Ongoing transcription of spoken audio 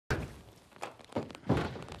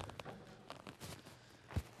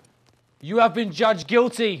You have been judged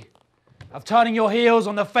guilty of turning your heels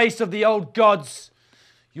on the face of the old gods.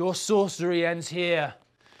 Your sorcery ends here,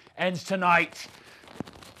 ends tonight.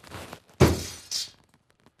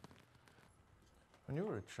 When you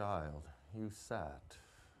were a child, you sat,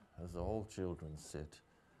 as all children sit,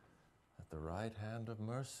 at the right hand of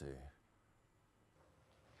mercy.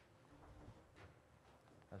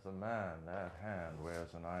 As a man, that hand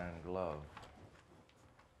wears an iron glove.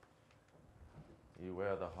 You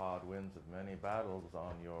wear the hard winds of many battles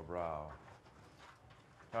on your brow.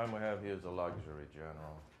 Time we have here is a luxury,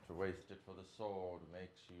 General. To waste it for the sword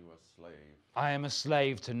makes you a slave. I am a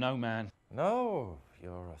slave to no man. No,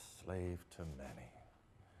 you're a slave to many.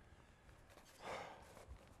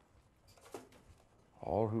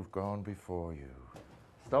 All who've gone before you,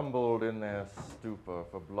 stumbled in their stupor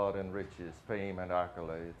for blood and riches, fame and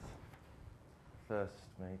accolades. Thirst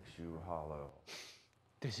makes you hollow.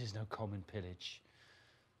 This is no common pillage,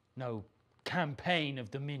 no campaign of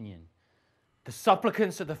dominion. The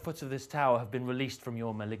supplicants at the foot of this tower have been released from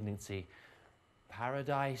your malignancy.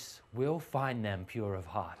 Paradise will find them pure of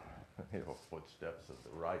heart. Your footsteps of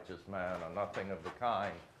the righteous man are nothing of the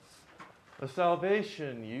kind. The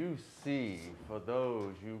salvation you see for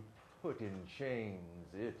those you put in chains,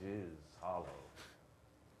 it is hollow.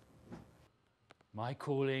 My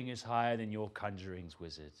calling is higher than your conjurings,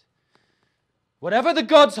 wizard. Whatever the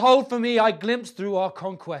gods hold for me, I glimpse through our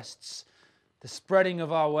conquests, the spreading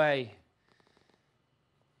of our way.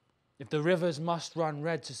 If the rivers must run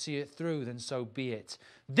red to see it through, then so be it.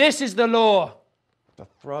 This is the law. The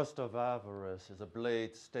thrust of avarice is a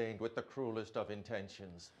blade stained with the cruelest of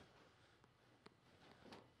intentions.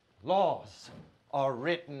 Laws are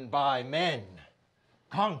written by men.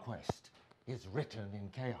 Conquest is written in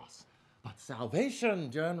chaos. But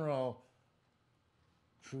salvation, General,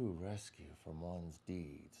 true rescue from one's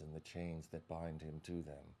deeds and the chains that bind him to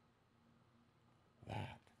them,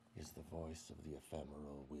 that is the voice of the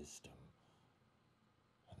ephemeral wisdom.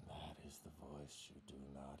 And that is the voice you do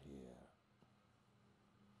not hear.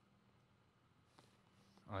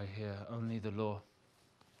 I hear only the law.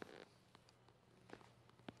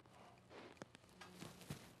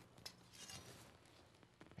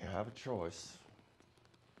 You have a choice.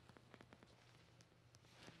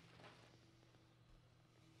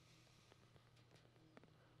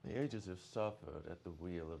 The ages have suffered at the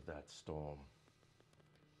wheel of that storm.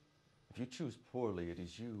 If you choose poorly, it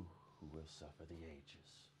is you who will suffer the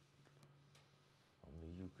ages.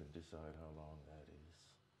 Only you can decide how long that is.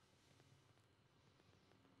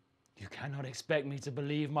 You cannot expect me to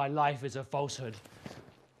believe my life is a falsehood.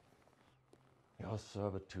 Your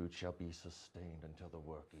servitude shall be sustained until the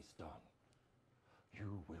work is done.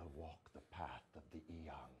 You will walk the path of the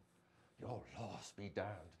eon. Your loss be damned,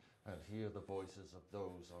 and hear the voices of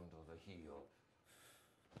those under the heel.